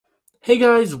Hey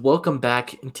guys, welcome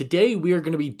back. And today we are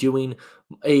going to be doing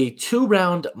a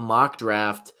 2-round mock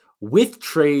draft with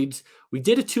trades. We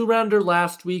did a 2-rounder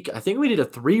last week. I think we did a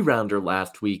 3-rounder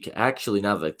last week, actually,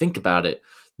 now that I think about it.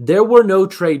 There were no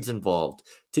trades involved.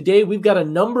 Today we've got a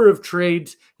number of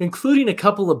trades, including a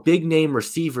couple of big name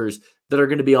receivers that are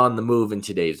going to be on the move in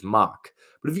today's mock.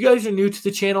 But if you guys are new to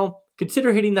the channel,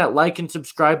 consider hitting that like and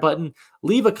subscribe button.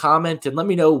 Leave a comment and let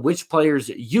me know which players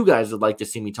you guys would like to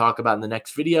see me talk about in the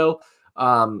next video.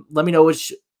 Let me know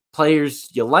which players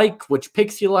you like, which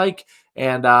picks you like,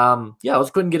 and yeah,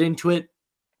 let's go ahead and get into it.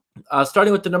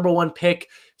 Starting with the number 1 pick,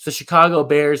 it's the Chicago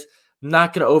Bears. I'm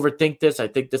not going to overthink this. I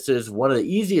think this is one of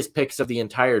the easiest picks of the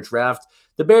entire draft.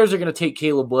 The Bears are going to take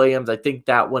Caleb Williams. I think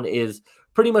that one is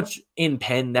pretty much in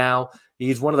pen now.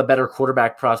 He's one of the better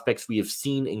quarterback prospects we have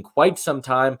seen in quite some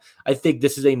time. I think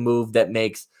this is a move that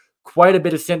makes quite a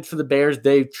bit of sense for the Bears.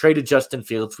 They've traded Justin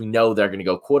Fields. We know they're going to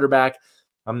go quarterback.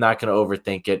 I'm not going to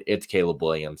overthink it. It's Caleb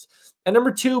Williams. And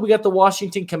number 2, we got the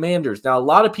Washington Commanders. Now, a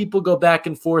lot of people go back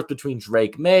and forth between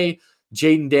Drake May,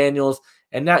 Jaden Daniels,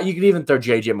 and now you can even throw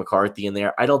J.J. McCarthy in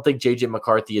there. I don't think J.J.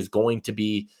 McCarthy is going to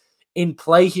be in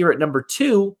play here at number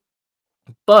 2,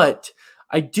 but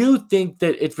I do think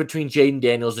that it's between Jaden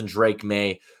Daniels and Drake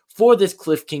May for this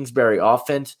Cliff Kingsbury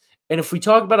offense. And if we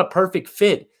talk about a perfect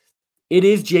fit, it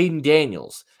is Jaden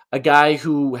Daniels, a guy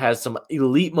who has some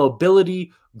elite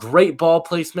mobility, great ball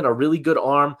placement, a really good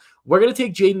arm. We're going to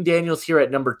take Jaden Daniels here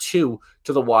at number 2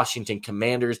 to the Washington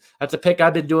Commanders. That's a pick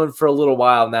I've been doing for a little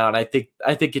while now, and I think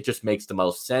it just makes the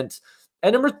most sense.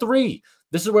 And number 3,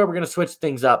 this is where we're going to switch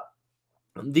things up.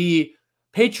 The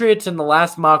Patriots in the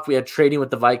last mock we had trading with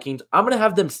the Vikings. I'm going to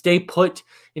have them stay put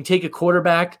and take a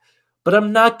quarterback, but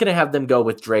I'm not going to have them go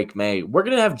with Drake May. We're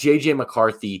going to have J.J.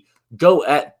 McCarthy go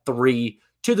at 3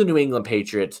 to the New England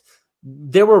Patriots.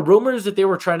 There were rumors that they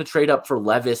were trying to trade up for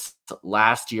Levis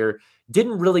last year.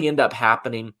 Didn't really end up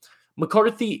happening.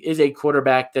 McCarthy is a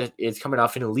quarterback that is coming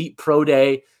off an elite pro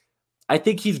day. I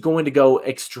think he's going to go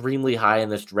extremely high in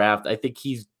this draft. I think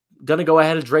he's going to go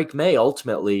ahead of Drake May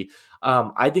ultimately.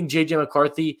 I think J.J.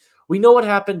 McCarthy, we know what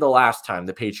happened the last time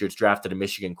the Patriots drafted a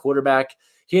Michigan quarterback.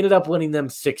 He ended up winning them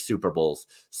 6 Super Bowls.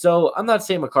 So I'm not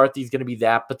saying McCarthy's going to be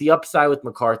that, but the upside with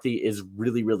McCarthy is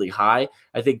really, really high.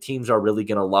 I think teams are really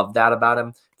going to love that about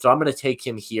him. So I'm going to take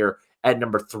him here at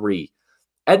number 3.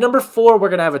 At number 4, we're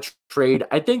going to have a trade.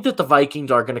 I think that the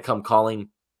Vikings are going to come calling,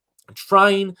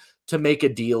 trying to make a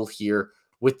deal here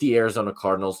with the Arizona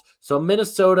Cardinals. So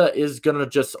Minnesota is going to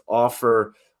just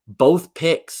offer both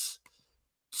picks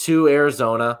to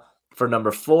Arizona for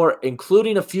number 4,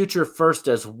 including a future first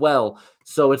as well.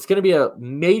 So it's going to be a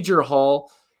major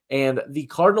haul, and the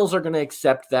Cardinals are going to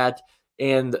accept that,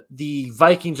 and the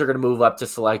Vikings are going to move up to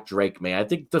select Drake May. I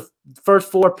think the first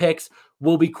 4 picks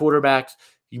will be quarterbacks.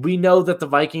 We know that the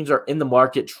Vikings are in the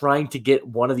market trying to get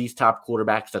one of these top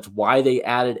quarterbacks. That's why they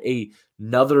added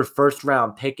another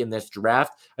first-round pick in this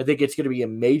draft. I think it's going to be a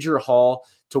major haul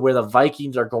to where the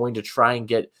Vikings are going to try and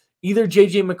get either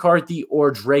J.J. McCarthy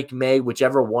or Drake May,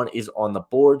 whichever one is on the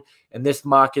board. And this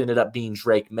mock ended up being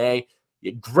Drake May.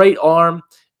 Great arm,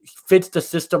 fits the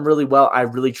system really well. I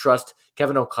really trust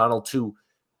Kevin O'Connell to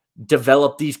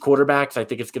develop these quarterbacks. I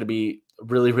think it's going to be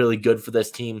really, really good for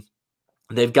this team.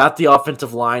 They've got the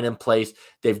offensive line in place.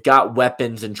 They've got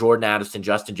weapons in Jordan Addison,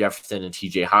 Justin Jefferson, and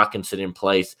TJ Hawkinson in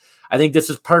place. I think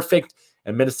this is perfect,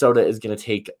 and Minnesota is going to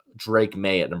take Drake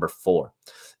May at number 4.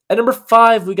 At number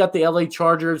 5, we got the LA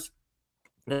Chargers,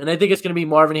 and I think it's going to be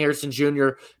Marvin Harrison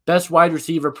Jr., best wide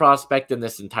receiver prospect in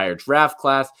this entire draft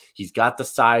class. He's got the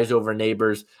size over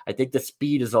Neighbors. I think the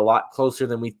speed is a lot closer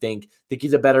than we think. I think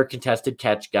he's a better contested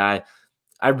catch guy.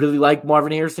 I really like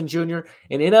Marvin Harrison Jr.,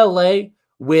 and in LA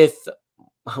with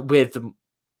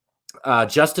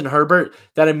Justin Herbert,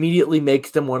 that immediately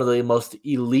makes them one of the most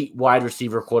elite wide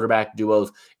receiver quarterback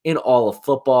duos in all of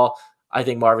football. I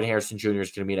think Marvin Harrison Jr.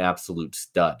 is going to be an absolute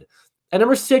stud. At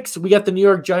number 6, we got the New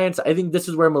York Giants. I think this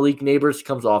is where Malik Neighbors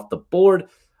comes off the board.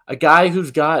 A guy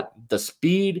who's got the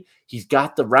speed. He's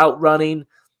got the route running.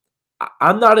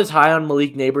 I'm not as high on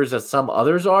Malik Neighbors as some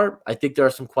others are. I think there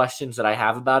are some questions that I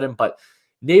have about him, but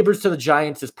Neighbors to the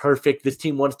Giants is perfect. This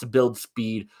team wants to build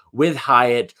speed with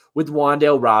Hyatt, with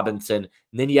Wan'Dale Robinson,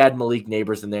 and then you add Malik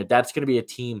Neighbors in there. That's going to be a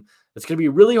team that's going to be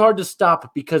really hard to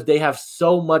stop because they have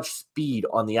so much speed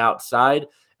on the outside.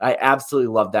 I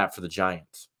absolutely love that for the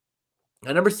Giants.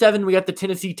 At number 7, we got the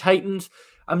Tennessee Titans.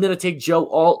 I'm going to take Joe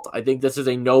Alt. I think this is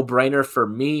a no-brainer for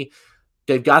me.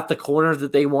 They've got the corner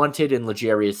that they wanted in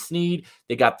L'Jarius Sneed.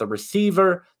 They got the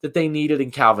receiver that they needed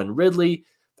in Calvin Ridley.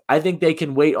 I think they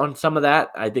can wait on some of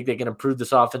that. I think they can improve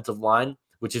this offensive line,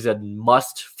 which is a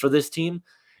must for this team.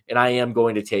 And I am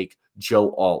going to take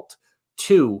Joe Alt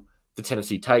to the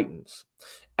Tennessee Titans.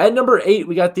 At number 8,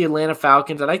 we got the Atlanta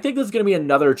Falcons, and I think this is going to be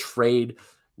another trade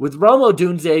with Rome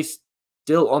Odunze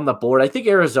still on the board. I think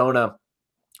Arizona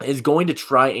is going to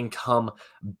try and come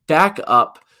back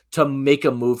up to make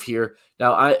a move here.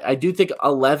 Now, I do think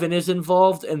 11 is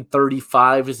involved and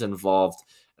 35 is involved.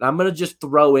 And I'm going to just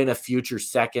throw in a future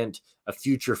second, a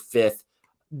future fifth.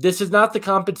 This is not the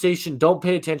compensation. Don't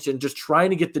pay attention. Just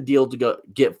trying to get the deal to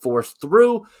get forced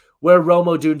through where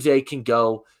Romo Dunze can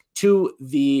go to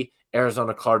the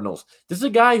Arizona Cardinals. This is a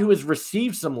guy who has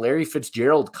received some Larry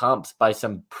Fitzgerald comps by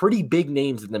some pretty big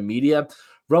names in the media.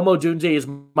 Romo Dunze is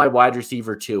my wide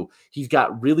receiver too. He's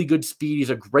got really good speed. He's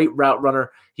a great route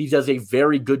runner. He does a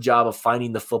very good job of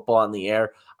finding the football in the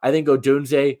air. I think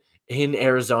Odunze in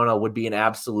Arizona would be an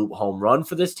absolute home run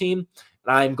for this team.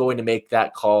 And I'm going to make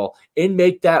that call and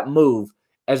make that move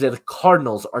as the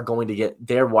Cardinals are going to get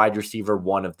their wide receiver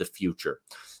one of the future.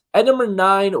 At number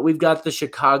 9, we've got the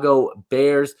Chicago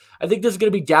Bears. I think this is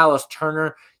going to be Dallas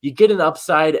Turner. You get an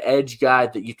upside edge guy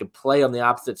that you can play on the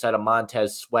opposite side of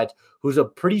Montez Sweat, who's a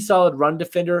pretty solid run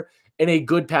defender and a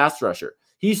good pass rusher.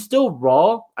 He's still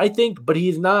raw, I think, but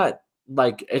he's not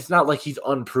it's not like he's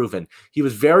unproven. He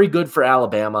was very good for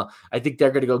Alabama. I think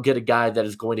they're going to go get a guy that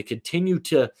is going to continue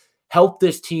to help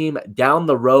this team down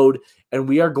the road, and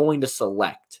we are going to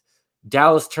select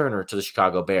Dallas Turner to the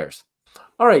Chicago Bears.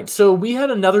 All right, so we had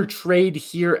another trade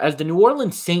here as the New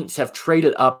Orleans Saints have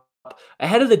traded up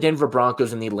ahead of the Denver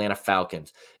Broncos and the Atlanta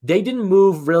Falcons. They didn't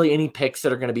move really any picks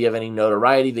that are going to be of any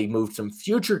notoriety. They moved some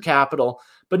future capital,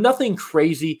 but nothing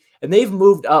crazy. And they've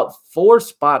moved up 4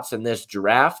 spots in this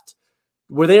draft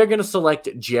where they are going to select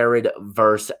Jared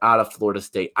Verse out of Florida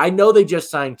State. I know they just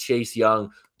signed Chase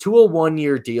Young to a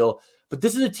 1-year deal, but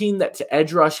this is a team that's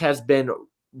edge rush has been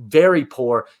very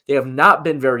poor. They have not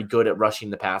been very good at rushing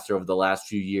the passer over the last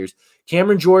few years.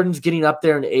 Cameron Jordan's getting up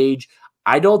there in age.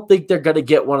 I don't think they're going to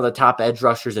get one of the top edge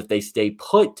rushers if they stay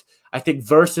put. I think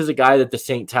Verse is a guy that the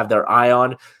Saints have their eye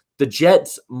on. The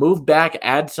Jets move back,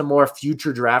 add some more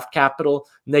future draft capital,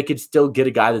 and they could still get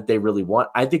a guy that they really want.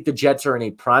 I think the Jets are in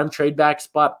a prime trade back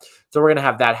spot, so we're going to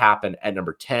have that happen at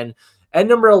number 10. At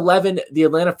number 11, the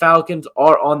Atlanta Falcons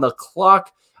are on the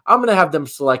clock. I'm going to have them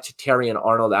select Terrion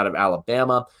Arnold out of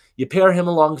Alabama. You pair him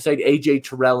alongside A.J.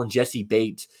 Terrell and Jesse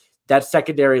Bates. That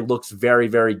secondary looks very,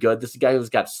 very good. This is a guy who's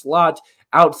got slot,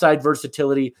 outside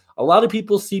versatility. A lot of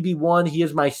people CB1. He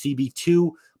is my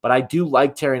CB2, but I do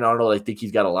like Terrion Arnold. I think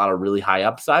he's got a lot of really high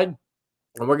upside.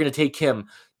 And we're going to take him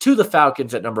to the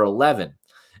Falcons at number 11.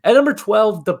 At number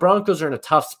 12, the Broncos are in a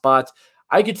tough spot.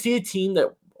 I could see a team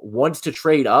that wants to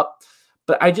trade up,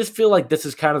 but I just feel like this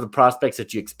is kind of the prospects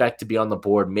that you expect to be on the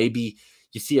board. Maybe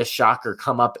you see a shocker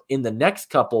come up in the next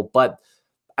couple, but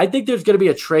I think there's going to be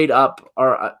a trade up,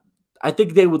 or I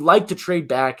think they would like to trade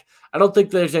back. I don't think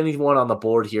there's anyone on the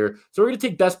board here. So we're going to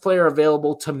take best player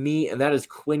available to me, and that is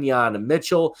Quinyon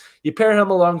Mitchell. You pair him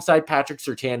alongside Patrick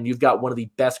Surtain, you've got one of the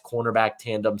best cornerback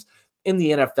tandems in the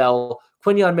NFL.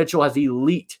 Quinyon Mitchell has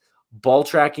elite ball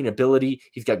tracking ability.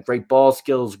 He's got great ball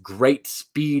skills, great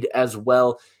speed as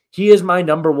well. He is my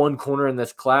number 1 corner in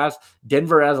this class.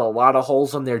 Denver has a lot of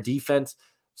holes on their defense.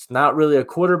 It's not really a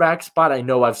quarterback spot. I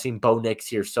know I've seen Bo Nix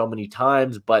here so many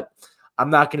times, but I'm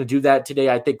not going to do that today.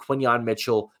 I think Quinyon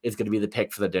Mitchell is going to be the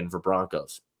pick for the Denver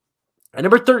Broncos. At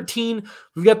number 13,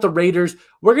 we've got the Raiders.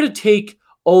 We're going to take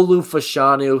Olu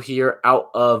Fashanu here out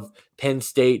of Penn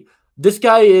State. This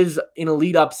guy is an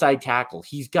elite upside tackle.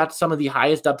 He's got some of the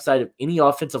highest upside of any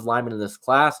offensive lineman in this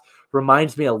class.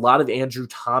 Reminds me a lot of Andrew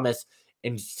Thomas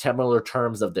in similar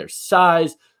terms of their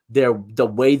size, the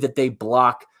way that they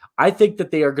block. I think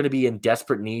that they are going to be in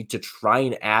desperate need to try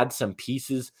and add some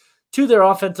pieces to their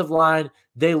offensive line.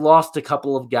 They lost a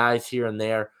couple of guys here and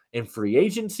there in free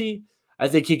agency. I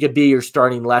think he could be your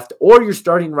starting left or your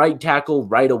starting right tackle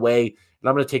right away. And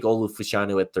I'm going to take Olu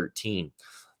Fashanu at 13.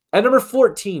 At number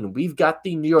 14, we've got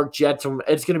the New York Jets.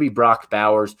 It's going to be Brock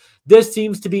Bowers. This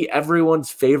seems to be everyone's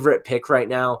favorite pick right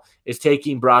now, is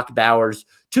taking Brock Bowers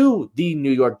to the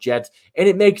New York Jets, and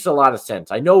it makes a lot of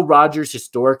sense. I know Rodgers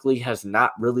historically has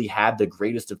not really had the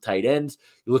greatest of tight ends.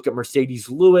 You look at Mercedes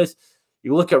Lewis,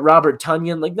 you look at Robert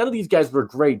Tonyan, like none of these guys were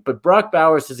great, but Brock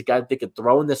Bowers is a guy that they could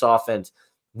throw in this offense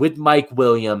with Mike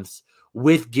Williams,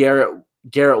 with Garrett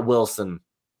Wilson.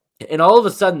 And all of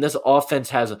a sudden, this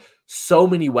offense has so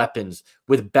many weapons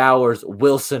with Bowers,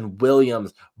 Wilson,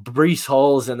 Williams, Breece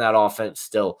Hall's in that offense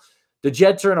still. The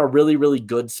Jets are in a really, really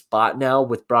good spot now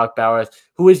with Brock Bowers,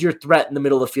 who is your threat in the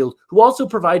middle of the field, who also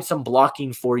provides some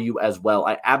blocking for you as well.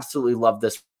 I absolutely love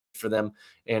this for them.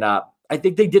 And I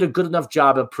think they did a good enough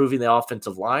job improving the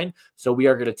offensive line. So we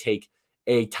are going to take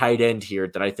a tight end here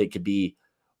that I think could be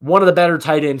one of the better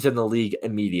tight ends in the league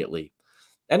immediately.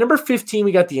 At number 15,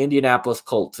 we got the Indianapolis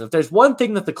Colts. If there's one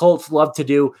thing that the Colts love to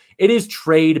do, it is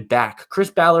trade back. Chris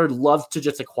Ballard loves to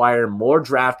just acquire more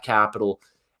draft capital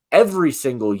every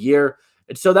single year.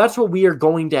 And so that's what we are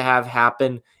going to have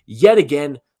happen yet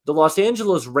again. The Los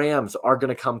Angeles Rams are going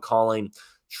to come calling,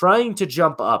 trying to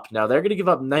jump up. Now, they're going to give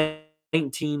up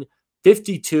 19,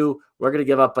 52. We're going to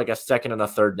give up like a second and a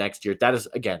third next year. That is,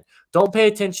 again, don't pay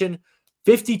attention.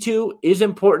 52 is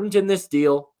important in this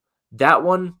deal. That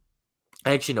one,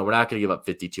 actually, no, we're not going to give up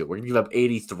 52. We're going to give up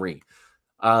 83.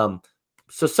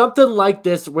 So something like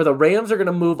this where the Rams are going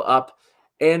to move up.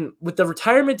 And with the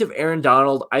retirement of Aaron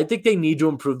Donald, I think they need to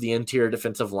improve the interior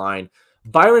defensive line.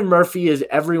 Byron Murphy is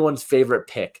everyone's favorite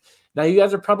pick. Now, you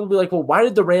guys are probably like, well, why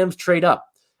did the Rams trade up?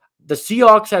 The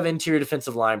Seahawks have interior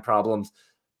defensive line problems.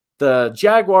 The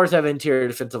Jaguars have interior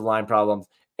defensive line problems.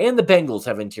 And the Bengals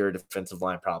have interior defensive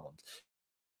line problems.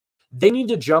 They need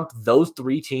to jump those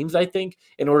three teams, I think,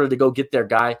 in order to go get their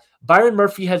guy. Byron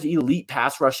Murphy has elite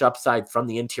pass rush upside from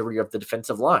the interior of the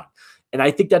defensive line. And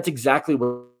I think that's exactly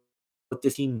what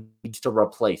this team needs to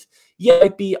replace. Yeah, it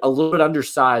might be a little bit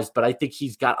undersized, but I think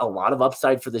he's got a lot of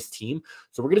upside for this team.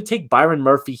 So we're going to take Byron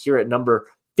Murphy here at number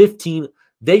 15.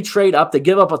 They trade up, they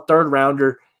give up a third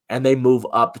rounder, and they move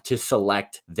up to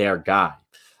select their guy.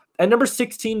 At number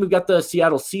 16, we've got the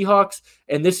Seattle Seahawks,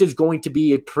 and this is going to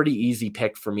be a pretty easy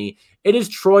pick for me. It is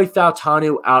Troy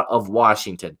Fautanu out of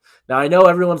Washington. Now, I know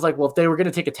everyone's like, well, if they were going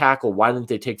to take a tackle, why didn't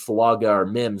they take Fuaga or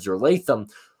Mims or Latham?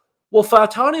 Well,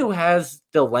 Fautanu has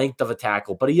the length of a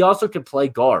tackle, but he also can play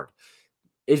guard.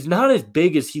 He's not as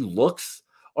big as he looks,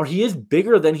 or he is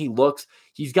bigger than he looks.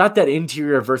 He's got that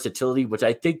interior versatility, which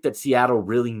I think that Seattle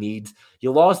really needs.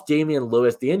 You lost Damian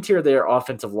Lewis. The interior of their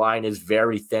offensive line is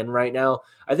very thin right now.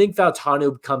 I think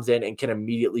Fautanu comes in and can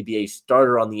immediately be a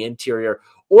starter on the interior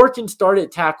or can start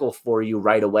at tackle for you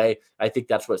right away. I think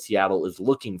that's what Seattle is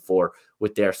looking for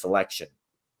with their selection.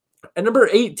 At number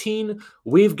 18,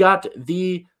 we've got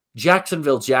the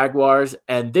Jacksonville Jaguars,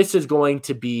 and this is going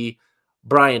to be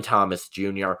Brian Thomas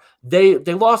Jr. They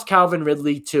lost Calvin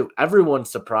Ridley to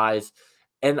everyone's surprise,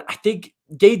 and I think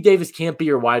Gabe Davis can't be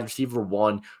your wide receiver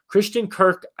one. Christian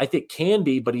Kirk, I think, can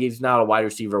be, but he's not a wide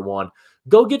receiver one.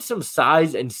 Go get some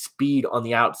size and speed on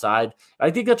the outside.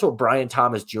 I think that's what Brian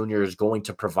Thomas Jr. is going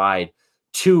to provide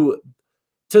to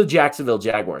the Jacksonville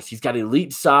Jaguars. He's got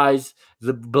elite size.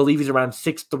 I believe he's around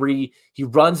 6'3". He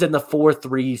runs in the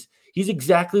 4.3s. He's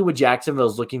exactly what Jacksonville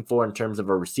is looking for in terms of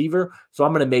a receiver. So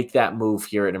I'm going to make that move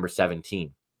here at number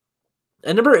 17.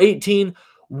 At number 18,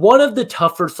 one of the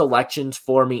tougher selections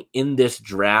for me in this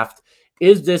draft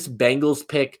is this Bengals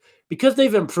pick because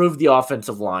they've improved the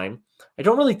offensive line. I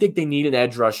don't really think they need an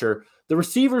edge rusher. The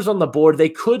receivers on the board they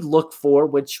could look for,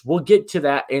 which we'll get to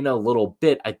that in a little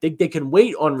bit. I think they can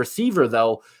wait on receiver,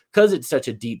 though, because it's such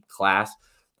a deep class.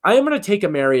 I am going to take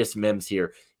Amarius Mims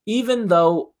here, even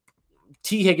though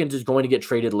T. Higgins is going to get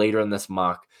traded later in this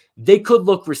mock. They could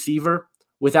look receiver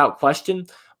without question,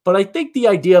 but I think the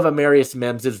idea of Amarius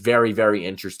Mims is very, very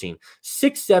interesting.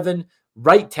 6'7",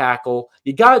 right tackle.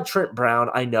 You got Trent Brown,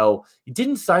 I know. You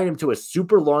didn't sign him to a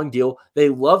super long deal. They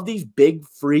love these big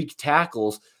freak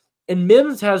tackles, and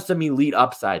Mims has some elite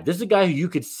upside. This is a guy who you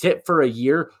could sit for a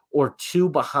year or two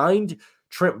behind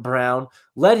Trent Brown,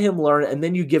 let him learn, and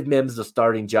then you give Mims the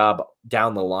starting job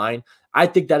down the line. I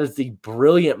think that is the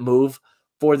brilliant move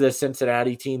for the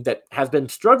Cincinnati team that has been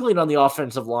struggling on the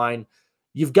offensive line.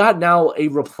 You've got now a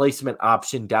replacement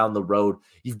option down the road.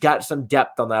 You've got some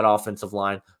depth on that offensive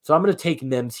line. So I'm going to take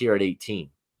Mims here at 18.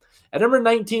 At number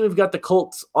 19, we've got the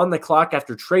Colts on the clock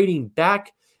after trading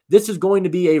back. This is going to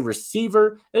be a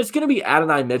receiver, and it's going to be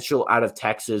Adonai Mitchell out of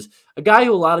Texas, a guy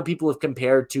who a lot of people have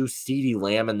compared to CeeDee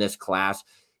Lamb in this class.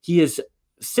 He is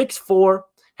 6'4",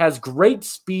 has great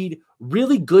speed,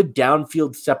 really good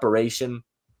downfield separation,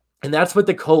 and that's what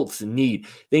the Colts need.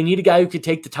 They need a guy who can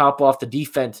take the top off the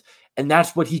defense, and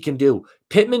that's what he can do.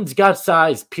 Pittman's got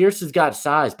size. Pierce has got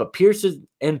size, but Pierce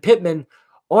and Pittman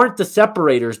aren't the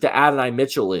separators that Adonai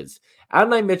Mitchell is.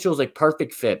 Adonai Mitchell is a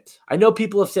perfect fit. I know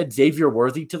people have said Xavier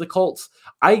Worthy to the Colts.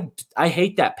 I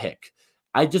hate that pick.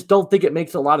 I just don't think it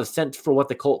makes a lot of sense for what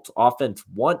the Colts offense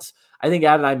wants. I think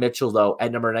Adonai Mitchell, though,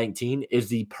 at number 19 is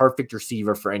the perfect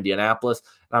receiver for Indianapolis,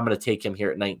 and I'm going to take him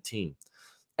here at 19.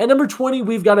 At number 20,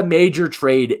 we've got a major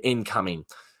trade incoming.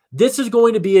 This is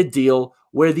going to be a deal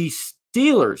where the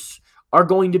Steelers are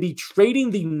going to be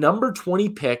trading the number 20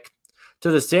 pick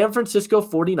to the San Francisco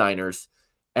 49ers,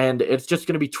 and it's just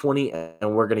going to be 20,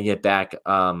 and we're going to get back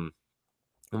a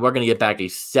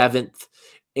seventh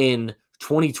in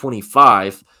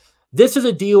 2025. This is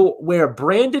a deal where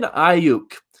Brandon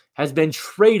AIYUK has been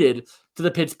traded to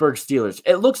the Pittsburgh Steelers.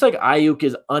 It looks like AIYUK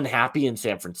is unhappy in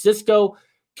San Francisco.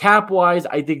 Cap-wise,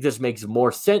 I think this makes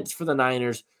more sense for the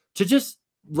Niners to just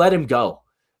let him go.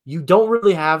 You don't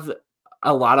really have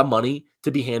a lot of money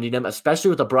to be handing him, especially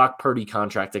with the Brock Purdy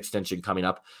contract extension coming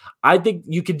up. I think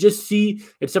you could just see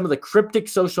in some of the cryptic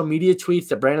social media tweets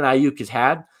that Brandon AIYUK has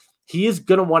had, he is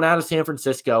going to want out of San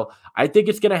Francisco. I think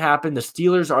it's going to happen. The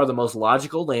Steelers are the most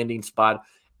logical landing spot,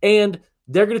 and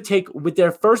they're going to take, with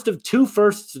their first of 2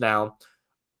 firsts now,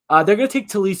 they're going to take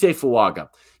Talise Fuaga.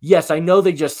 Yes, I know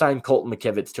they just signed Colton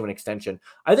McKivitz to an extension.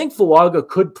 I think Fuaga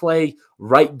could play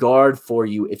right guard for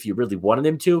you if you really wanted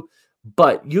him to,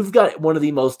 but you've got one of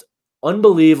the most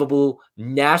unbelievable,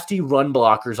 nasty run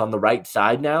blockers on the right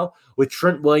side now with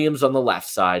Trent Williams on the left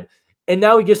side. And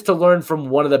now he gets to learn from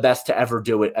one of the best to ever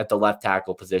do it at the left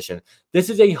tackle position. This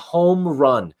is a home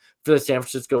run for the San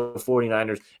Francisco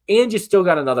 49ers, and you still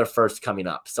got another first coming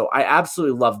up. So I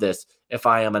absolutely love this if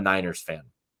I am a Niners fan.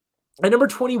 At number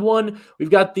 21, we've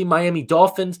got the Miami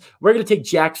Dolphins. We're going to take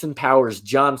Jackson Powers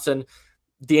Johnson.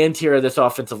 The interior of this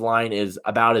offensive line is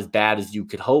about as bad as you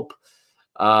could hope.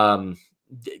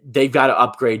 They've got to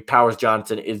upgrade. Powers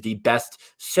Johnson is the best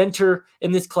center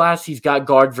in this class. He's got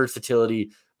guard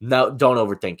versatility. No, don't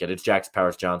overthink it. It's Jackson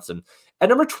Powers Johnson. At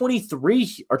number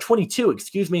 23, or 22,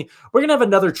 excuse me, we're going to have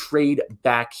another trade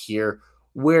back here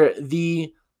where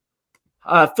the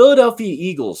Philadelphia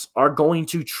Eagles are going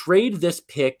to trade this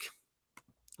pick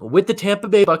with the Tampa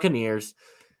Bay Buccaneers,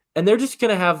 and they're just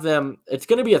going to have them. It's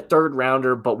going to be a 3rd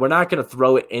rounder, but we're not going to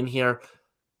throw it in here.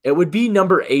 It would be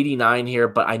number 89 here,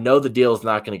 but I know the deal is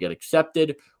not going to get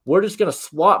accepted. We're just going to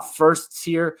swap firsts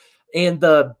here, and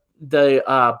the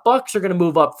Bucs are going to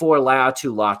move up for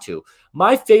Latu.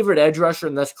 My favorite edge rusher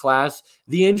in this class.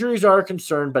 The injuries are a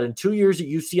concern, but in 2 years at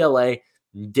UCLA,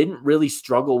 didn't really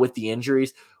struggle with the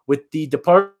injuries. With the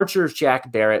departure of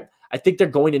Shaq Barrett, I think they're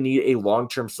going to need a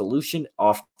long-term solution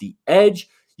off the edge.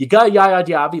 You got Yaya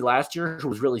Diaby last year, who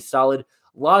was really solid.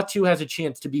 Latu has a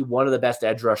chance to be one of the best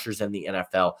edge rushers in the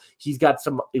NFL. He's got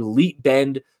some elite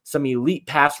bend, some elite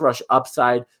pass rush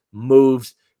upside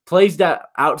moves, plays that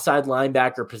outside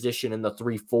linebacker position in the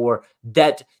 3-4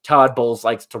 that Todd Bowles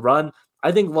likes to run.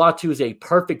 I think Latu is a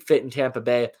perfect fit in Tampa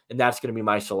Bay, and that's going to be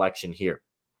my selection here.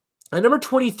 At number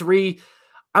 23,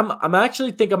 I'm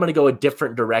actually think I'm going to go a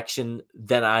different direction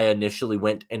than I initially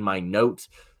went in my notes.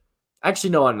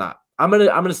 Actually, no, I'm not. I'm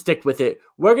gonna stick with it.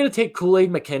 We're gonna take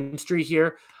Kool-Aid McKinstry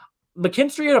here.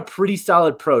 McKinstry had a pretty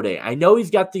solid pro day. I know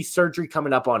he's got the surgery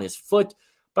coming up on his foot,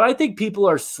 but I think people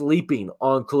are sleeping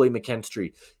on Kool-Aid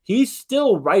McKinstry. He's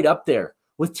still right up there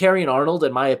with Terrion Arnold,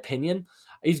 in my opinion.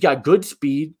 He's got good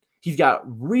speed. He's got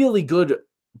really good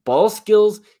ball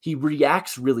skills. He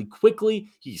reacts really quickly.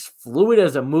 He's fluid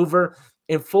as a mover.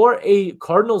 And for a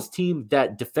Cardinals team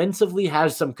that defensively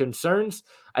has some concerns,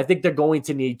 I think they're going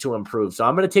to need to improve. So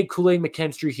I'm going to take Kool-Aid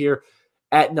McKinstry here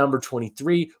at number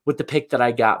 23 with the pick that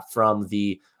I got from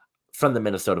the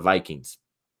Minnesota Vikings.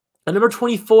 At number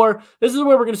 24, this is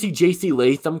where we're going to see J.C.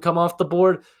 Latham come off the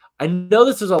board. I know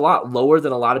this is a lot lower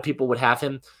than a lot of people would have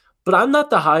him, but I'm not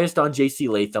the highest on J.C.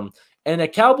 Latham. And a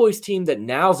Cowboys team that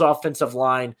now's offensive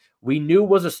line we knew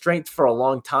was a strength for a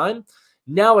long time.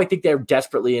 Now I think they're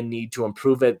desperately in need to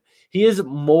improve it. He is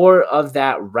more of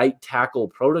that right tackle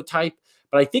prototype,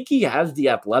 but I think he has the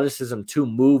athleticism to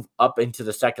move up into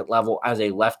the second level as a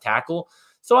left tackle.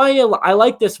 So I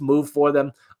like this move for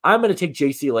them. I'm going to take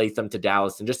J.C. Latham to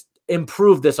Dallas and just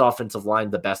improve this offensive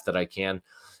line the best that I can.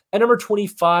 At number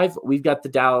 25, we've got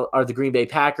the Green Bay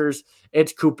Packers.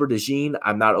 It's Cooper DeJean.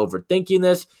 I'm not overthinking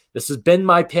this. This has been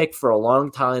my pick for a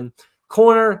long time.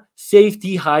 Corner,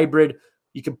 safety, hybrid.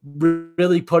 You can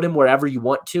really put him wherever you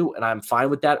want to, and I'm fine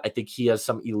with that. I think he has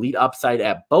some elite upside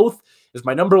at both. As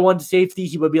my number 1 safety,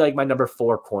 he would be like my number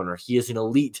 4 corner. He is an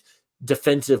elite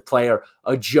defensive player,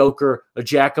 a joker, a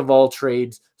jack of all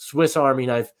trades, Swiss Army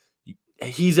knife.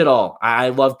 He's it all. I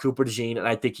love Cooper DeJean, and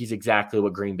I think he's exactly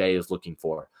what Green Bay is looking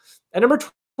for. At number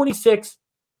 26,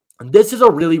 this is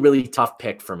a really, really tough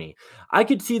pick for me. I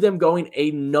could see them going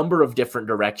a number of different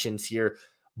directions here,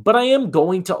 but I am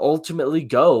going to ultimately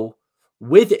go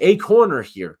with a corner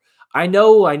here. I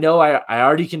know. I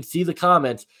already can see the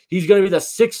comments. He's going to be the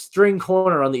 6th string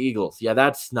corner on the Eagles. Yeah,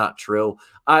 that's not true.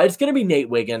 It's going to be Nate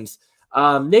Wiggins.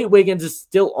 Nate Wiggins is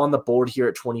still on the board here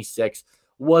at 26.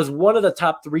 Was one of the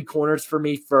top 3 corners for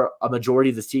me for a majority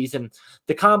of the season.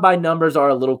 The combine numbers are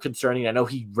a little concerning. I know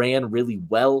he ran really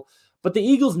well, but the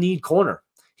Eagles need corner.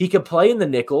 He could play in the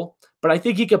nickel, but I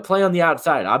think he could play on the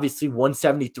outside. Obviously,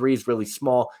 173 is really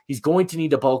small. He's going to need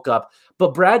to bulk up.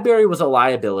 But Bradbury was a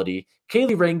liability.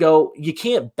 Kaylee Ringo, you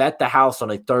can't bet the house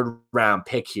on a 3rd-round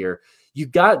pick here. You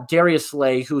got Darius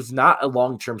Slay, who's not a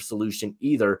long-term solution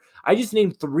either. I just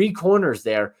named 3 corners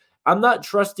there. I'm not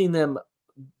trusting them.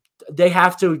 They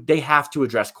have to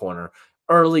address corner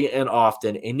early and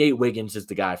often, and Nate Wiggins is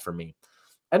the guy for me.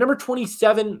 At number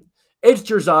 27, it's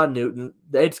Jerzon Newton.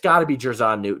 It's got to be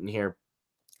Jerzon Newton here.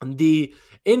 The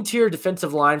interior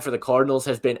defensive line for the Cardinals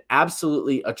has been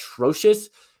absolutely atrocious.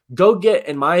 Go get,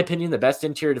 in my opinion, the best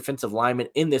interior defensive lineman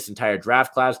in this entire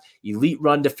draft class. Elite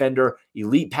run defender,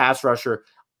 elite pass rusher,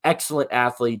 excellent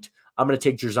athlete. I'm going to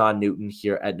take Jerzon Newton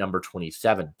here at number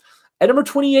 27. At number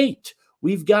 28,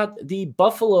 we've got the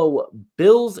Buffalo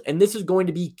Bills, and this is going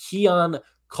to be Keon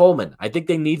Coleman. I think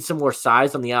they need some more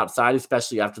size on the outside,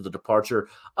 especially after the departure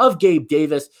of Gabe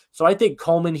Davis. So I think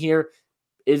Coleman here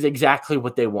is exactly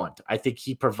what they want. I think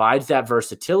he provides that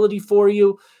versatility for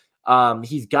you.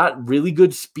 He's got really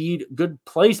good speed, good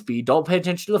play speed. Don't pay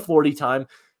attention to the 40 time.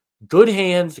 Good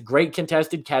hands, great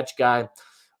contested catch guy.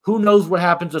 Who knows what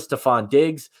happens with Stephon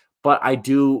Diggs, but I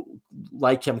do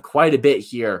like him quite a bit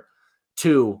here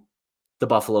to the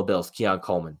Buffalo Bills, Keon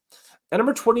Coleman. At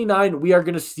number 29, we are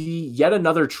going to see yet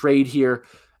another trade here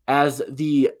as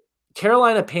the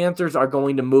Carolina Panthers are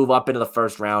going to move up into the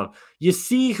first round. You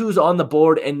see who's on the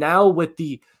board, and now with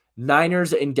the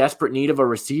Niners in desperate need of a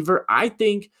receiver, I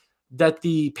think that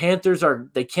the Panthers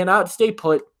they cannot stay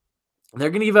put. They're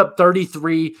going to give up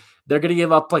 33. They're going to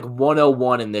give up like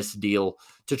 101 in this deal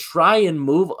to try and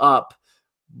move up,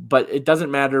 but it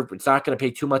doesn't matter. It's not going to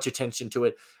pay too much attention to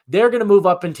it. They're going to move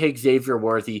up and take Xavier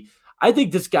Worthy. I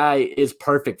think this guy is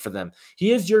perfect for them.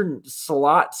 He is your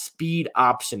slot speed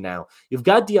option now. You've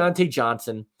got Deontay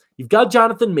Johnson. You've got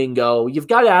Jonathan Mingo. You've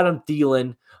got Adam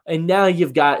Thielen. And now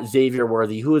you've got Xavier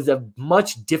Worthy, who is a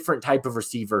much different type of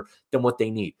receiver than what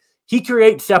they need. He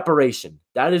creates separation.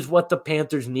 That is what the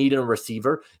Panthers need in a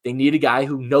receiver. They need a guy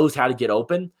who knows how to get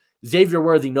open. Xavier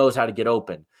Worthy knows how to get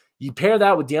open. You pair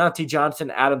that with Deontay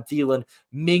Johnson, Adam Thielen,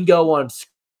 Mingo on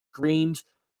screens.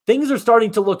 Things are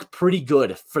starting to look pretty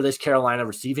good for this Carolina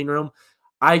receiving room.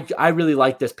 I really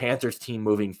like this Panthers team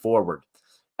moving forward.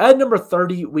 At number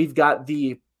 30, we've got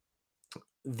the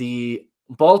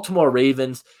Baltimore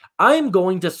Ravens. I am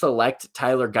going to select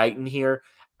Tyler Guyton here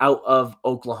out of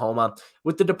Oklahoma.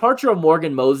 With the departure of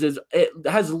Morgan Moses, it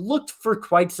has looked for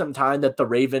quite some time that the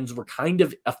Ravens were kind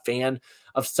of a fan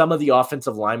of some of the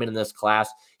offensive linemen in this class.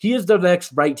 He is the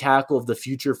next right tackle of the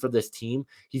future for this team.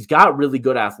 He's got really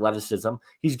good athleticism.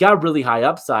 He's got really high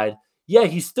upside. Yeah,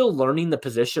 he's still learning the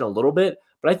position a little bit,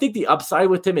 but I think the upside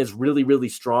with him is really, really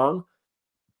strong.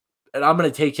 And I'm going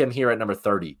to take him here at number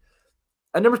 30.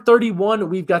 At number 31,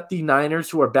 we've got the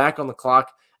Niners, who are back on the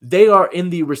clock. They are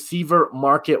in the receiver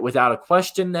market without a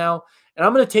question now. And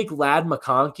I'm going to take Ladd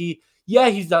McConkey. Yeah,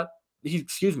 he's not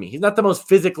the most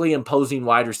physically imposing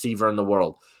wide receiver in the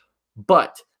world.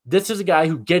 But this is a guy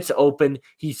who gets open.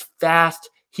 He's fast.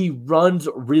 He runs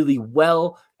really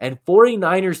well. And for a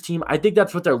Niners team, I think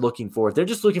that's what they're looking for. They're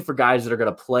just looking for guys that are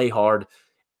going to play hard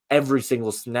every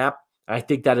single snap. I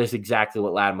think that is exactly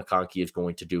what Ladd McConkey is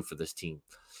going to do for this team.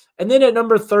 And then at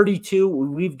number 32,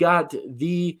 we've got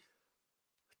the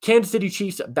Kansas City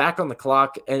Chiefs back on the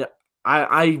clock. And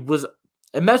I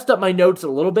messed up my notes a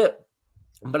little bit,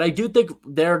 but I do think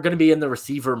they're going to be in the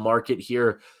receiver market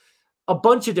here. A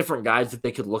bunch of different guys that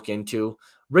they could look into.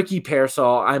 Ricky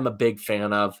Pearsall, I'm a big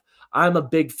fan of. I'm a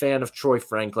big fan of Troy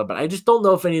Franklin, but I just don't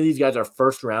know if any of these guys are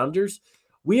first rounders.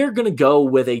 We are going to go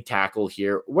with a tackle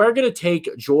here. We're going to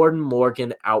take Jordan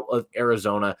Morgan out of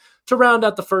Arizona to round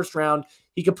out the first round.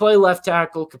 He could play left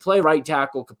tackle, could play right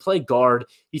tackle, could play guard.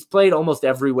 He's played almost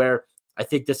everywhere. I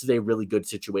think this is a really good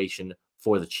situation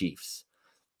for the Chiefs.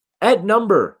 At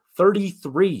number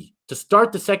 33, to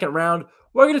start the second round,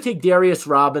 we're going to take Darius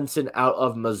Robinson out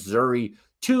of Missouri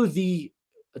to the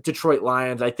Detroit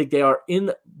Lions. I think they are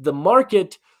in the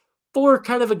market for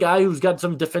kind of a guy who's got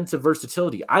some defensive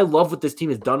versatility. I love what this team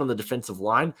has done on the defensive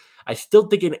line. I still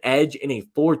think an edge in a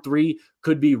 4-3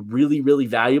 could be really, really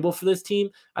valuable for this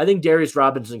team. I think Darius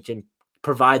Robinson can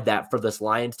provide that for this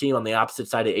Lions team on the opposite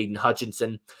side of Aiden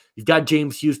Hutchinson. You've got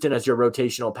James Houston as your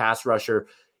rotational pass rusher.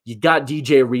 You've got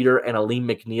DJ Reader and Aleem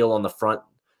McNeil on the front.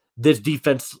 This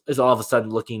defense is all of a sudden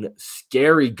looking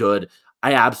scary good.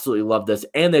 I absolutely love this.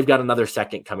 And they've got another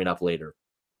second coming up later.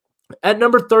 At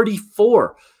number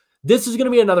 34, this is going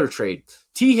to be another trade.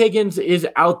 T. Higgins is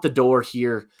out the door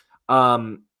here.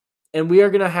 And we are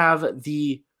going to have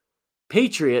the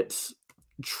Patriots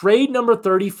trade number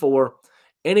 34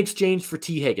 in exchange for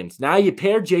T. Higgins. Now you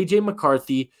pair J.J.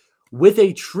 McCarthy with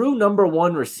a true number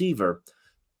one receiver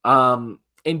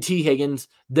in T. Higgins.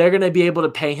 They're going to be able to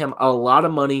pay him a lot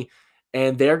of money,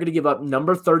 and they're going to give up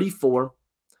number 34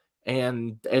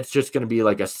 and it's just going to be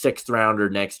like a 6th rounder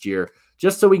next year,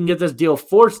 just so we can get this deal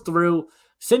forced through.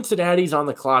 Cincinnati's on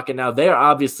the clock, and now they're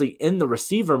obviously in the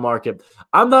receiver market.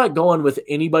 I'm not going with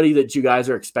anybody that you guys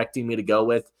are expecting me to go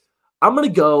with. I'm going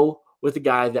to go with a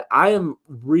guy that I am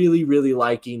really, really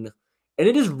liking, and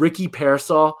it is Ricky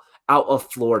Pearsall out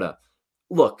of Florida.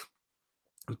 Look,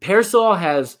 Pearsall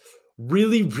has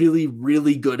really, really,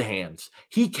 really good hands.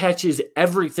 He catches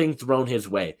everything thrown his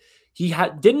way. He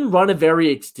didn't run a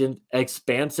very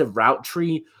expansive route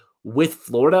tree with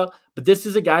Florida, but this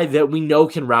is a guy that we know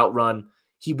can route run.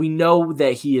 We know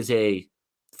that he is a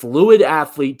fluid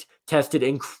athlete, tested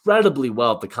incredibly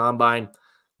well at the combine.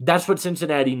 That's what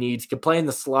Cincinnati needs. Can play in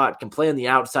the slot, can play on the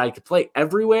outside, can play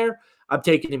everywhere. I'm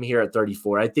taking him here at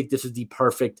 34. I think this is the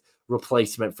perfect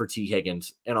replacement for T.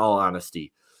 Higgins, in all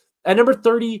honesty. At number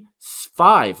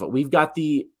 35, we've got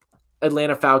the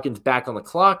Atlanta Falcons back on the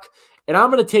clock, and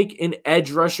I'm going to take an edge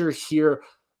rusher here.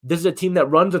 This is a team that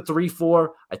runs a 3-4.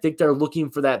 I think they're looking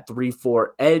for that 3-4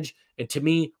 edge, and to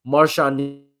me,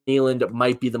 Marshawn Nealand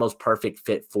might be the most perfect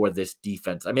fit for this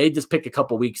defense. I made this pick a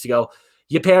couple weeks ago.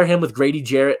 You pair him with Grady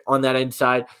Jarrett on that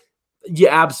inside, you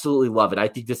absolutely love it. I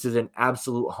think this is an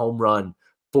absolute home run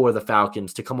for the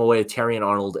Falcons to come away with Terrion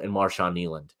Arnold and Marshawn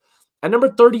Nealand. At number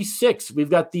 36, we've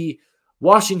got the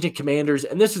Washington Commanders,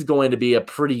 and this is going to be a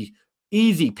pretty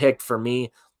easy pick for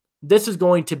me. This is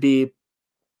going to be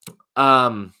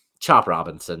Chop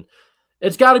Robinson.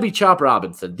 It's got to be Chop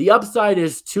Robinson. The upside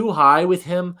is too high with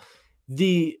him.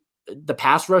 The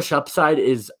pass rush upside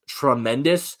is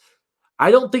tremendous. I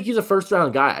don't think he's a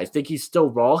first-round guy. I think he's still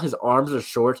raw. His arms are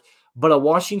short. But a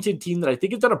Washington team that I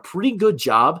think has done a pretty good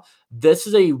job. This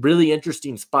is a really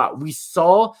interesting spot. We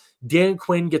saw Dan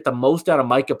Quinn get the most out of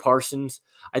Micah Parsons.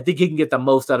 I think he can get the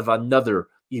most out of another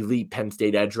elite Penn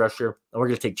State edge rusher. And we're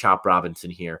going to take Chop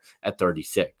Robinson here at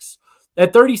 36.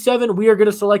 At 37, we are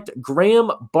going to select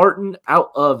Graham Barton out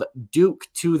of Duke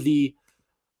to the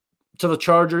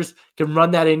Chargers. Can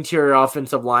run that interior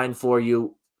offensive line for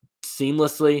you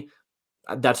seamlessly.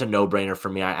 That's a no-brainer for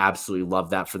me. I absolutely love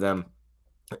that for them.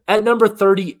 At number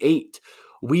 38,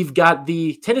 we've got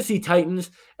the Tennessee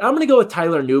Titans. And I'm going to go with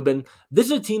Tyler Nubin. This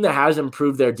is a team that has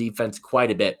improved their defense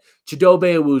quite a bit.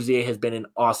 Chidobe Awuzie has been an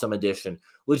awesome addition.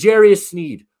 L'Jarius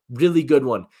Sneed, really good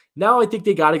one. Now I think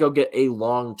they got to go get a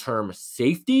long-term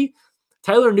safety.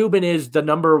 Tyler Nubin is the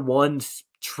number one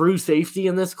true safety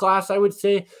in this class, I would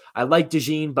say. I like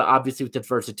DeJean, but obviously with the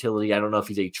versatility, I don't know if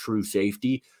he's a true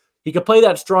safety. He can play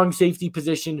that strong safety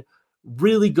position,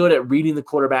 really good at reading the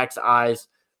quarterback's eyes.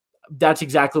 That's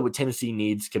exactly what Tennessee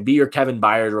needs. Can be your Kevin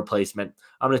Byard replacement.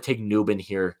 I'm going to take Nubin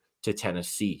here to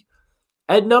Tennessee.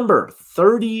 At number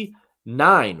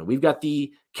 39, we've got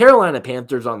the Carolina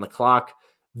Panthers on the clock.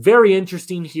 Very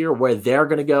interesting here where they're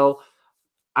going to go.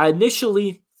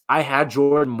 Initially, I had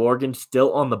Jordan Morgan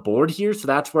still on the board here, so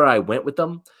that's where I went with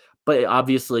them. But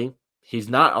obviously, he's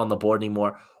not on the board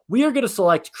anymore. We are going to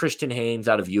select Christian Haynes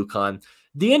out of UConn.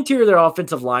 The interior of their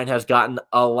offensive line has gotten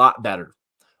a lot better,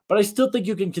 but I still think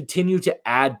you can continue to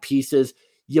add pieces.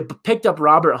 You picked up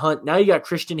Robert Hunt. Now you got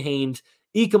Christian Haynes,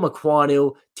 Ika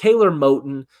Mekwonu, Taylor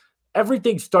Moton.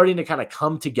 Everything's starting to kind of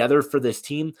come together for this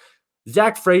team.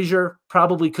 Zach Frazier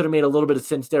probably could have made a little bit of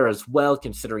sense there as well,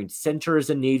 considering center is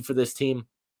a need for this team.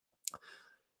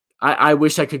 I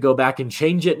wish I could go back and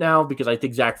change it now because I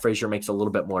think Zach Frazier makes a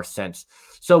little bit more sense.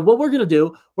 So what we're going to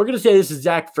do, we're going to say this is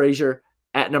Zach Frazier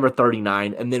at number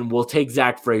 39, and then we'll take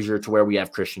Zach Frazier to where we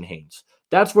have Christian Haynes.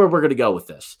 That's where we're going to go with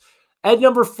this. At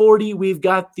number 40, we've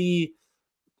got the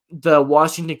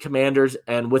Washington Commanders,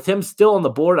 and with him still on the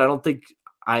board, I don't think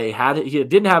I had it. He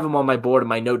didn't have him on my board in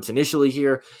my notes initially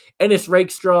here. Ennis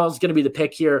Rakestraw is going to be the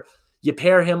pick here. You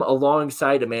pair him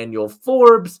alongside Emmanuel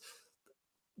Forbes,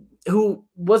 who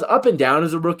was up and down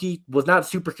as a rookie, was not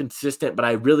super consistent, but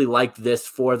I really liked this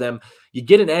for them. You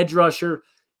get an edge rusher,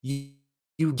 you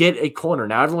get a corner.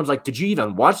 Now, everyone's like, did you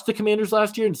even watch the Commanders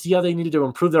last year and see how they needed to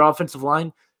improve their offensive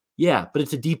line? Yeah, but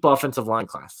it's a deep offensive line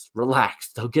class.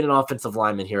 Relax. They'll get an offensive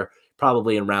lineman here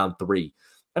probably in round 3.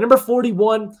 At number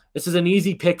 41, this is an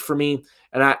easy pick for me,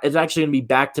 and it's actually going to be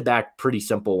back-to-back pretty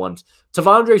simple ones.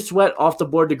 Tavondre Sweat off the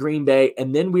board to Green Bay,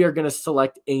 and then we are going to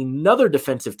select another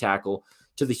defensive tackle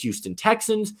to the Houston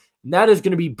Texans, and that is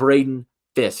going to be Braden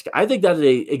Fisk. I think that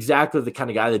is exactly the kind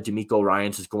of guy that DeMeco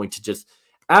Ryans is going to just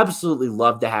absolutely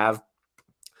love to have.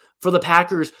 For the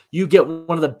Packers, you get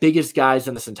one of the biggest guys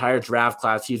in this entire draft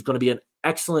class. He's going to be an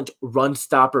excellent run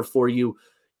stopper for you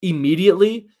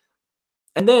immediately.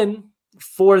 And then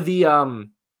for the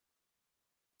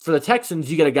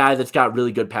Texans, you get a guy that's got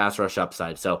really good pass rush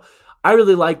upside. So I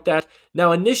really like that.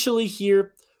 Now, initially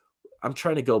here, I'm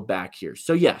trying to go back here.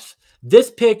 So yes,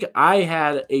 This pick, I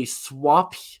had a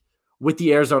swap with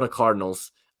the Arizona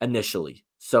Cardinals initially.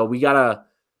 So we got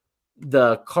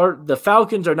the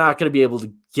Falcons are not going to be able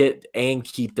to get and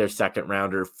keep their second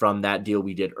rounder from that deal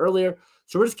we did earlier.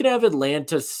 So we're just going to have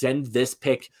Atlanta send this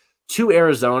pick to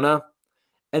Arizona.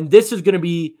 And this is going to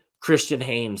be Christian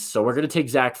Haynes. So we're going to take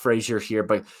Zach Frazier here.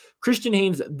 But Christian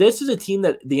Haynes, this is a team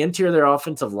that the interior of their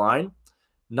offensive line,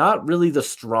 not really the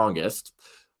strongest.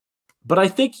 But I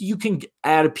think you can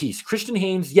add a piece. Christian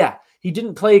Haynes, yeah, he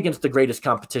didn't play against the greatest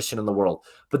competition in the world.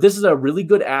 But this is a really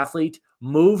good athlete,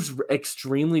 moves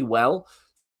extremely well.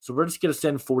 So we're just going to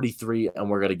send 43, and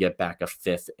we're going to get back a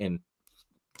fifth and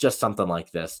just something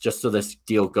like this, just so this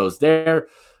deal goes there.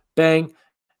 Bang.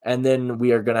 And then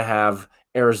we are going to have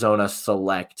Arizona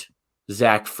select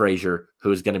Zach Frazier,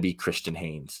 who is going to be Christian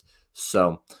Haynes.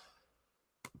 So,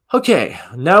 okay,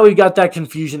 now we got that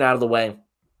confusion out of the way.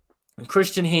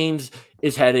 Christian Haynes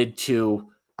is headed to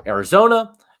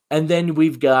Arizona, and then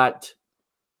we've got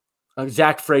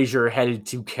Zach Frazier headed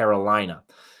to Carolina.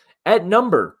 At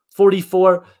number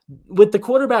 44, with the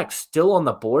quarterback still on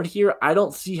the board here, I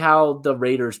don't see how the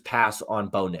Raiders pass on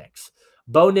Bo Nix.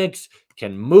 Bo Nix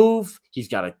can move. He's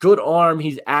got a good arm.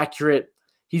 He's accurate.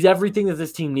 He's everything that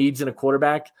this team needs in a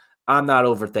quarterback. I'm not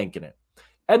overthinking it.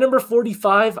 At number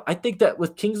 45, I think that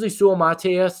with Kingsley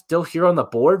Suamataia still here on the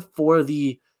board for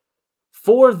the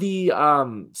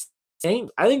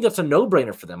Saints, I think that's a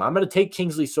no-brainer for them. I'm going to take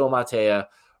Kingsley Suamataia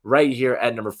right here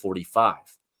at number 45.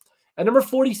 At number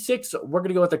 46, we're going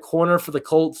to go with the corner for the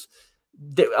Colts.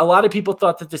 A lot of people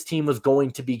thought that this team was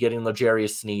going to be getting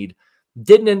L'Jarius Sneed.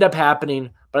 Didn't end up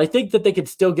happening, but I think that they could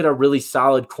still get a really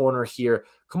solid corner here.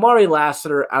 Kamari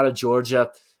Lassiter out of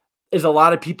Georgia is a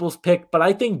lot of people's pick, but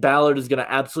I think Ballard is going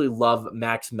to absolutely love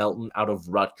Max Melton out of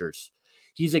Rutgers.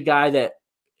 He's a guy that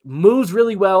moves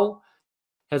really well,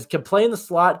 can play in the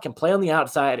slot, can play on the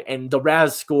outside, and the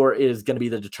RAS score is going to be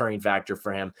the deterring factor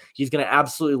for him. He's going to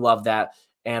absolutely love that,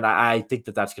 and I think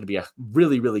that that's going to be a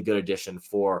really, really good addition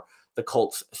for the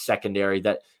Colts secondary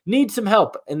that needs some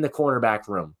help in the cornerback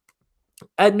room.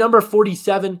 At number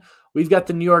 47, we've got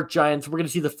the New York Giants. We're going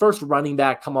to see the first running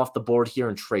back come off the board here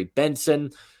in Trey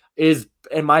Benson. Is,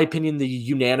 in my opinion, the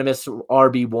unanimous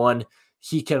RB1.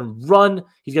 He can run.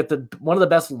 He's got one of the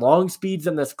best long speeds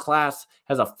in this class.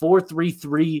 Has a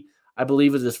 4.33, I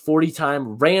believe, is his 40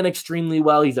 time. Ran extremely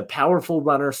well. He's a powerful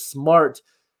runner, smart.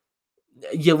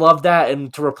 You love that.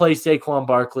 And to replace Saquon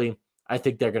Barkley, I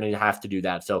think they're going to have to do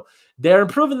that. So they're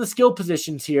improving the skill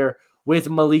positions here with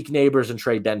Malik Neighbors and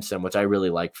Trey Benson, which I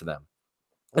really like for them.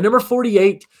 At number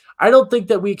 48, I don't think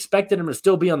that we expected him to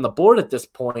still be on the board at this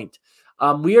point.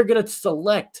 We are going to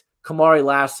select Kamari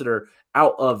Lassiter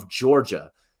out of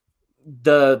Georgia.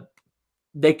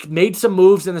 They made some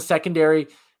moves in the secondary.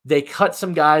 They cut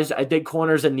some guys. I think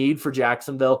corner's a need for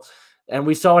Jacksonville. And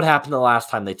we saw what happened the last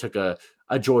time they took a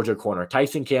Georgia corner.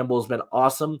 Tyson Campbell has been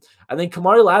awesome. I think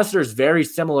Kamari Lassiter is very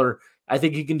similar. I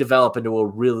think he can develop into a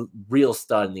real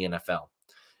stud in the NFL.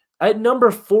 At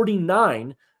number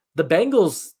 49, the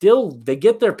Bengals they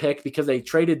get their pick because they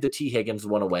traded the T. Higgins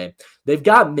one away. They've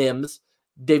got Mims.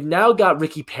 They've now got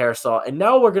Ricky Pearsall, and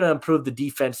now we're going to improve the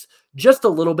defense just a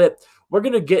little bit. We're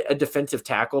going to get a defensive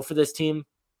tackle for this team,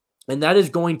 and that is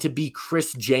going to be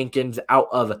Chris Jenkins out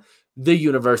of the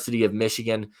University of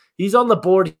Michigan. He's on the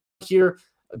board here.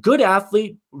 A good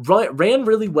athlete, ran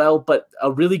really well, but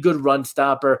a really good run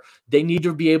stopper. They need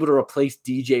to be able to replace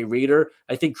DJ Reader.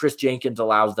 I think Chris Jenkins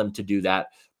allows them to do that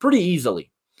pretty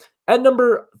easily. At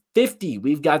number 50,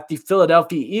 we've got the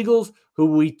Philadelphia Eagles, who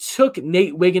we took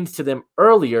Nate Wiggins to them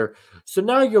earlier. So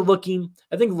now you're looking,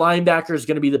 I think linebacker is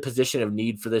going to be the position of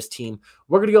need for this team.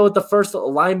 We're going to go with the first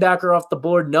linebacker off the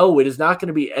board. No, it is not going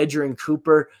to be Edgerrin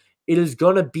Cooper. It is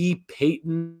going to be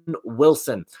Peyton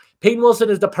Wilson. Peyton Wilson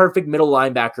is the perfect middle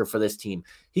linebacker for this team.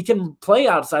 He can play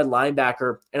outside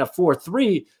linebacker in a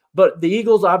 4-3, but the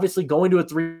Eagles obviously going to a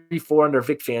 3-4 under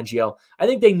Vic Fangio. I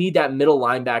think they need that middle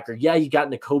linebacker. Yeah, you got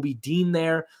Nakobe Dean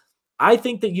there. I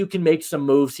think that you can make some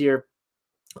moves here.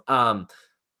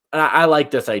 I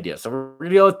like this idea. So we're going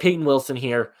to go with Peyton Wilson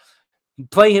here.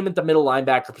 Play him at the middle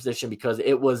linebacker position because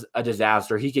it was a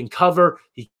disaster. He can cover.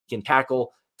 He can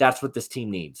tackle. That's what this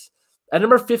team needs. At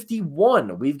number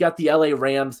 51, we've got the LA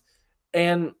Rams.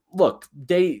 And look,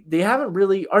 they haven't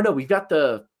really – or no, we've got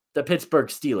the Pittsburgh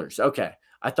Steelers. Okay.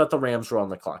 I thought the Rams were on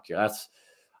the clock here.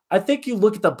 I think you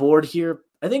look at the board here.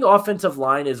 I think offensive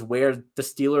line is where the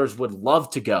Steelers would love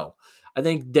to go. I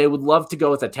think they would love to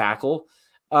go with a tackle.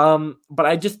 But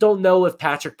I just don't know if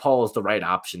Patrick Paul is the right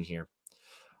option here.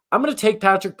 I'm going to take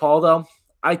Patrick Paul, though.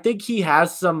 I think he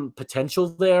has some potential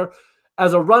there.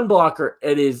 As a run blocker,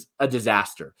 it is a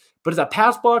disaster. But as a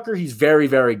pass blocker, he's very,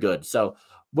 very good. So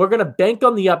we're going to bank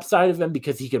on the upside of him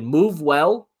because he can move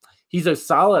well. He's a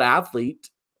solid athlete.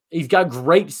 He's got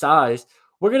great size.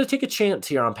 We're going to take a chance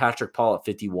here on Patrick Paul at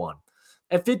 51.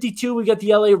 At 52, we got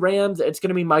the LA Rams. It's going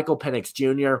to be Michael Penix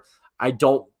Jr. I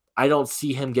don't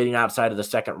see him getting outside of the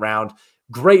second round.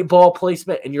 Great ball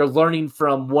placement, and you're learning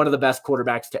from one of the best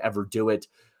quarterbacks to ever do it.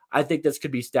 I think this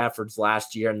could be Stafford's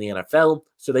last year in the NFL,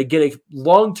 so they get a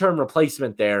long-term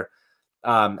replacement there.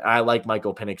 I like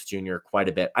Michael Penix Jr. quite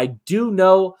a bit. I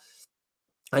know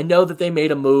that they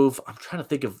made a move. I'm trying to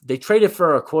think of, they traded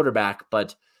for a quarterback,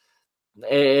 but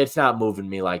it's not moving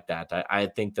me like that. I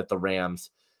think that the Rams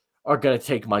are going to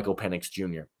take Michael Penix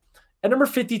Jr. At number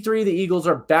 53, the Eagles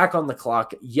are back on the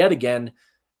clock yet again,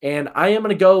 and I am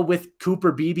going to go with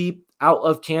Cooper Beebe out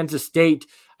of Kansas State,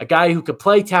 a guy who can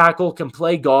play tackle, can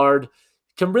play guard,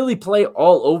 can really play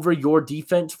all over your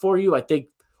defense for you, I think,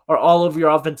 or all over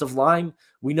your offensive line.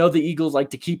 We know the Eagles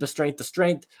like to keep a strength to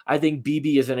strength. I think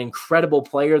Beebe is an incredible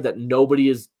player that nobody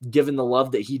is given the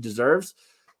love that he deserves.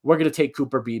 We're going to take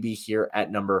Cooper Beebe here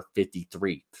at number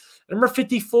 53. Number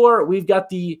 54, we've got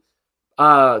the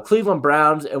Cleveland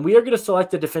Browns, and we are going to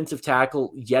select a defensive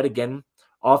tackle yet again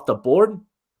off the board.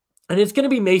 And it's going to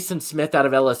be Mason Smith out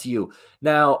of LSU.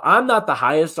 Now, I'm not the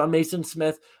highest on Mason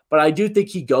Smith, but I do think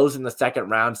he goes in the second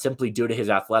round simply due to his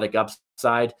athletic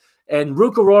upside. And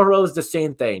Rukaroro is the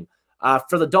same thing.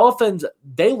 For the Dolphins,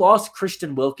 they lost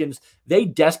Christian Wilkins. They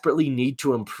desperately need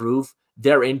to improve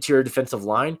their interior defensive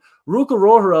line.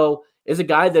 Rukaroro is a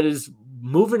guy that is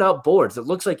moving up boards. It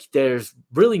looks like there's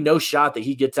really no shot that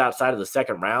he gets outside of the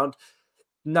second round.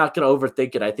 Not going to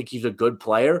overthink it. I think he's a good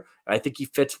player. I think he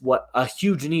fits what a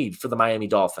huge need for the Miami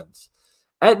Dolphins.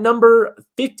 At number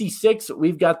 56,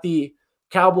 we've got the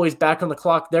Cowboys back on the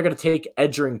clock. They're going to take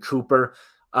Edgerrin Cooper.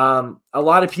 A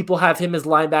lot of people have him as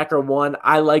linebacker 1.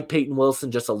 I like Peyton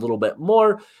Wilson just a little bit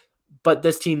more, but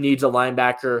this team needs a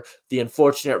linebacker. The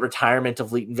unfortunate retirement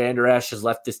of Leighton Vander Esch has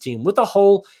left this team with a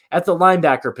hole at the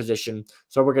linebacker position,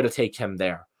 so we're going to take him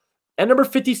there. At number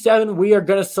 57, we are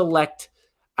going to select,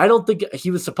 I don't think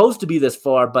he was supposed to be this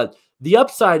far, but the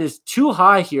upside is too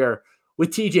high here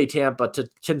with TJ Tampa to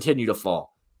continue to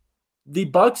fall. The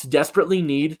Bucs desperately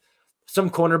need some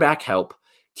cornerback help.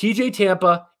 TJ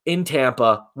Tampa in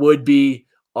Tampa would be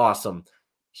awesome.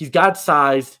 He's got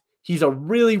size. He's a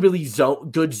really, really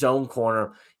good zone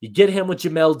corner. You get him with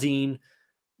Jamel Dean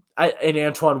and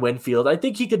Antoine Winfield. I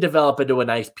think he could develop into a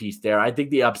nice piece there. I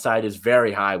think the upside is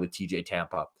very high with TJ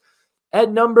Tampa.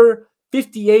 At number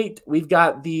 58, we've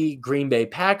got the Green Bay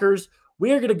Packers.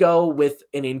 We are going to go with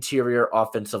an interior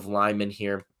offensive lineman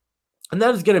here, and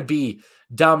that is going to be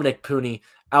Dominic Pooney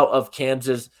out of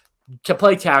Kansas. Can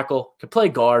play tackle, can play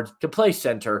guard, can play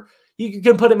center. You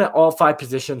can put him at all 5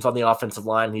 positions on the offensive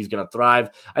line, and he's going to thrive.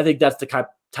 I think that's the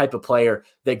type of player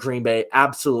that Green Bay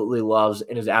absolutely loves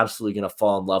and is absolutely going to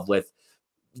fall in love with.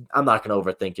 I'm not going to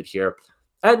overthink it here.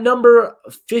 At number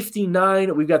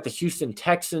 59, we've got the Houston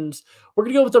Texans. We're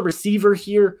going to go with a receiver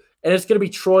here, and it's going to be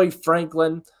Troy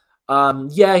Franklin.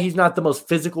 Yeah, he's not the most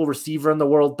physical receiver in the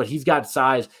world, but he's got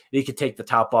size, and he can take the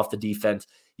top off the defense.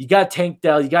 You got Tank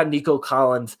Dell, you got Nico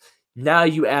Collins. Now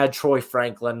you add Troy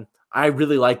Franklin. I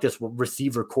really like this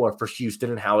receiver core for Houston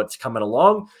and how it's coming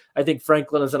along. I think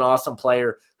Franklin is an awesome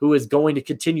player who is going to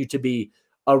continue to be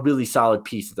a really solid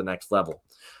piece at the next level.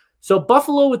 So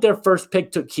Buffalo, with their first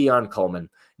pick, took Keon Coleman.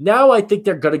 Now I think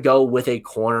they're going to go with a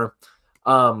corner.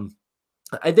 I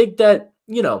think that,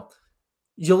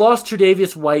 you lost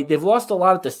Tre'Davious White. They've lost a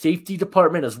lot at the safety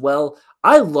department as well.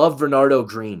 I love Renardo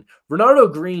Green.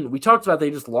 Renardo Green, we talked about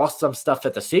they just lost some stuff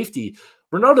at the safety.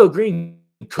 Renardo Green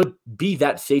could be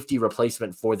that safety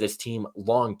replacement for this team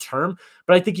long term,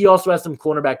 but I think he also has some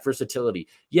cornerback versatility.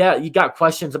 Yeah, you got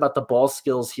questions about the ball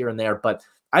skills here and there, but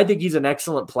I think he's an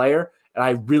excellent player, and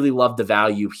I really love the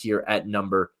value here at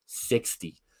number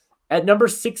 60. At number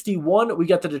 61, we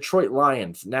got the Detroit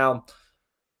Lions. Now,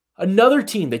 another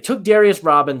team, they took Darius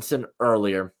Robinson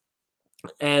earlier,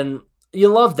 and you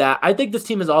love that. I think this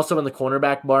team is also in the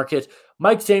cornerback market.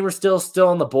 Mike Sainristil still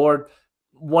on the board,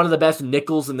 one of the best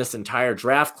nickels in this entire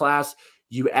draft class.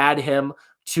 You add him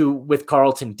with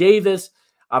Carlton Davis.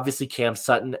 Obviously, Cam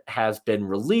Sutton has been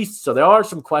released, so there are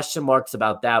some question marks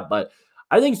about that, but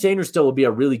I think Sainristil will be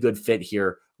a really good fit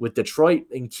here with Detroit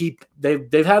and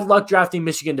they've had luck drafting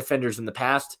Michigan defenders in the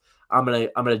past. I'm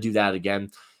gonna do that again.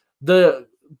 The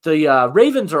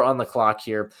Ravens are on the clock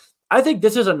here. I think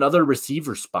this is another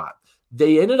receiver spot.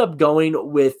 They ended up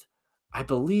going with, I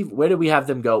believe, where did we have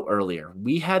them go earlier?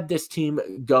 We had this team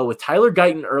go with Tyler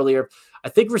Guyton earlier. I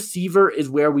think receiver is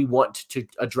where we want to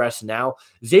address now.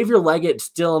 Xavier Leggett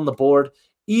still on the board.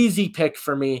 Easy pick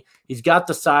for me. He's got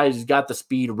the size, he's got the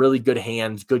speed, really good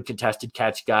hands, good contested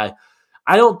catch guy.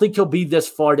 I don't think he'll be this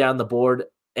far down the board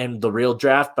in the real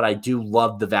draft, but I do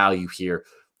love the value here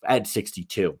at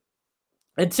 62.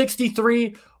 At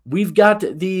 63, we've got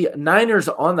the Niners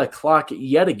on the clock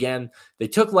yet again. They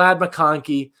took Ladd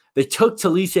McConkey. They took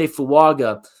Talise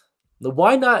Fuaga.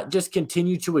 Why not just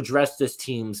continue to address this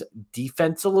team's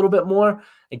defense a little bit more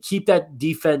and keep that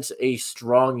defense a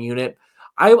strong unit?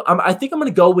 I think I'm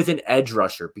going to go with an edge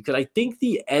rusher because I think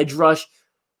the edge rush,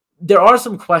 there are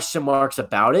some question marks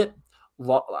about it.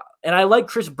 And I like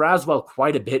Chris Braswell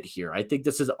quite a bit here. I think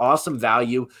this is awesome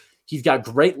value. He's got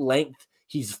great length.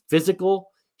 He's physical.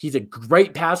 He's a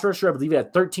great pass rusher. I believe he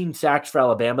had 13 sacks for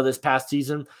Alabama this past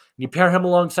season. You pair him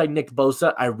alongside Nick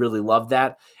Bosa. I really love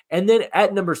that. And then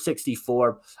at number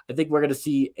 64, I think we're going to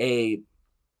see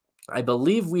I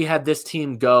believe we did have this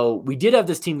team go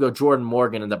Jordan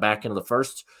Morgan in the back end of the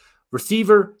first.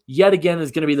 Receiver, yet again,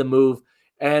 is going to be the move.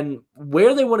 And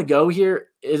where they want to go here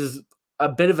is a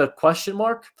bit of a question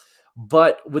mark.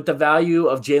 But with the value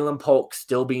of Jalen Polk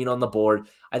still being on the board,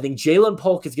 I think Jalen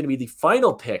Polk is going to be the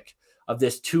final pick of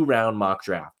this 2-round mock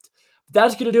draft.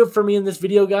 That's going to do it for me in this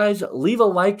video, guys. Leave a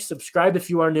like, subscribe if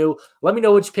you are new. Let me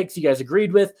know which picks you guys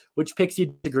agreed with, which picks you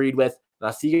disagreed with, and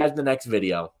I'll see you guys in the next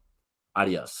video.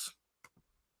 Adios.